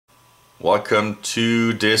Welcome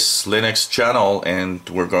to this Linux channel, and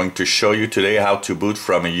we're going to show you today how to boot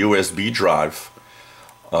from a USB drive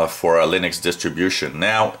for a Linux distribution.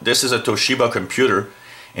 Now, this is a Toshiba computer,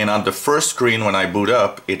 and on the first screen when I boot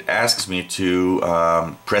up, it asks me to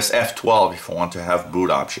press F12 if I want to have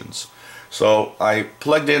boot options. So I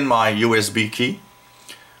plugged in my USB key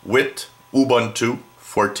with Ubuntu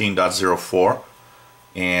 14.04.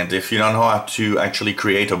 And if you don't know how to actually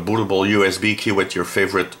create a bootable USB key with your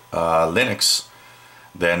favorite Linux,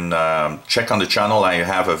 then check on the channel. I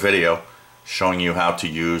have a video showing you how to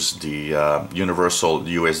use the universal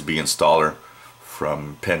USB installer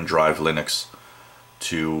from Pendrive Linux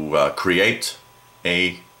to create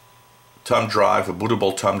a thumb drive, a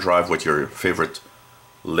bootable thumb drive with your favorite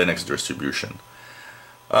Linux distribution.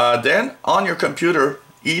 Then on your computer,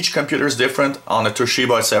 each computer is different. On a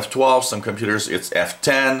Toshiba it's F12, some computers it's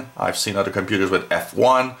F10, I've seen other computers with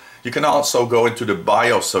F1. You can also go into the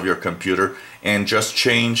BIOS of your computer and just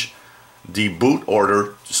change the boot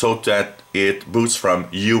order so that it boots from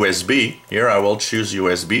USB. Here I will choose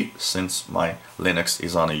USB since my Linux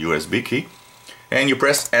is on a USB key. And you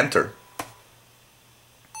press enter.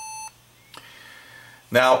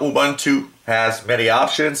 Now Ubuntu has many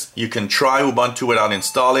options. You can try Ubuntu without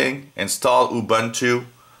installing, install Ubuntu,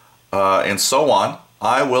 and so on.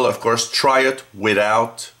 I will of course try it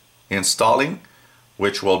without installing,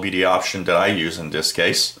 which will be the option that I use in this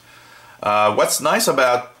case. What's nice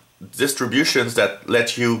about distributions that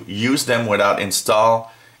let you use them without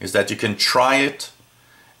install is that you can try it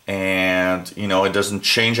and it doesn't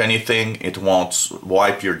change anything. It won't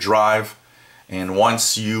wipe your drive. And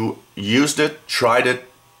once you used it, tried it,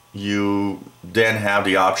 you then have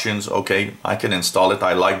the options, okay, I can install it,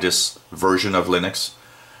 I like this version of Linux.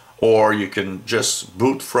 Or you can just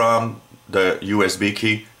boot from the USB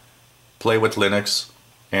key, play with Linux,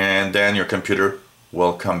 and then your computer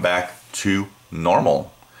will come back to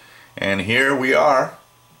normal. And here we are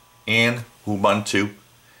in Ubuntu.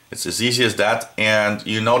 It's as easy as that, and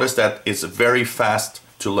you notice that it's very fast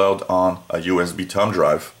to load on a USB thumb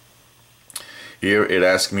drive. Here it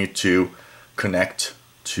asks me to connect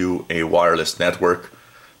to a wireless network,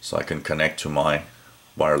 so I can connect to my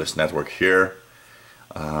wireless network here.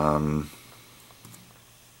 Oh,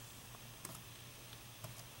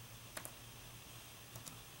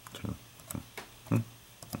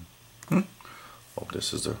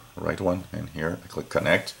 this is the right one, and here I click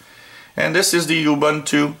connect. And this is the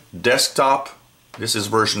Ubuntu desktop. This is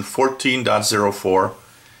version 14.04,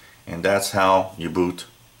 and that's how you boot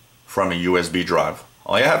from a USB drive.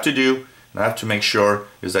 All you have to do, and I have to make sure,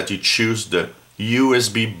 is that you choose the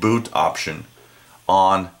USB boot option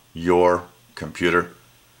on your computer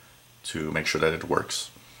to make sure that it works.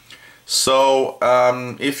 So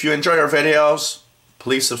if you enjoy our videos,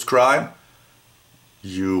 please subscribe.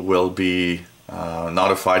 You will be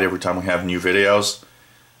notified every time we have new videos.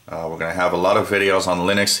 We're going to have a lot of videos on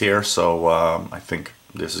Linux here, so I think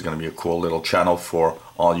this is going to be a cool little channel for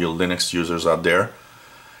all you Linux users out there.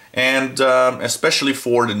 And especially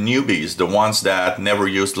for the newbies, the ones that never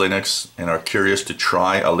used Linux and are curious to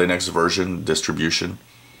try a Linux version distribution.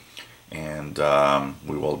 And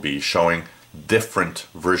we will be showing different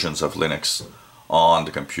versions of Linux on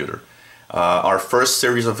the computer. Our first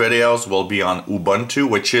series of videos will be on Ubuntu,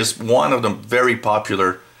 which is one of the very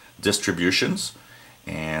popular distributions,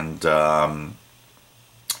 and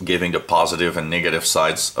giving the positive and negative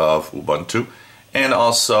sides of Ubuntu. And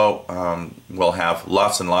also we'll have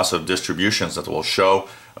lots and lots of distributions that will show.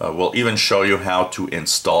 We'll even show you how to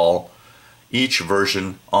install each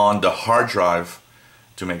version on the hard drive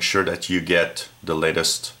to make sure that you get the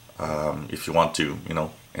latest if you want to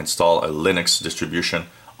install a Linux distribution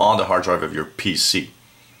on the hard drive of your PC.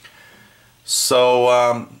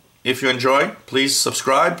 So if you enjoy, please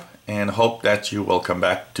subscribe, and hope that you will come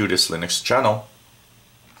back to this Linux channel.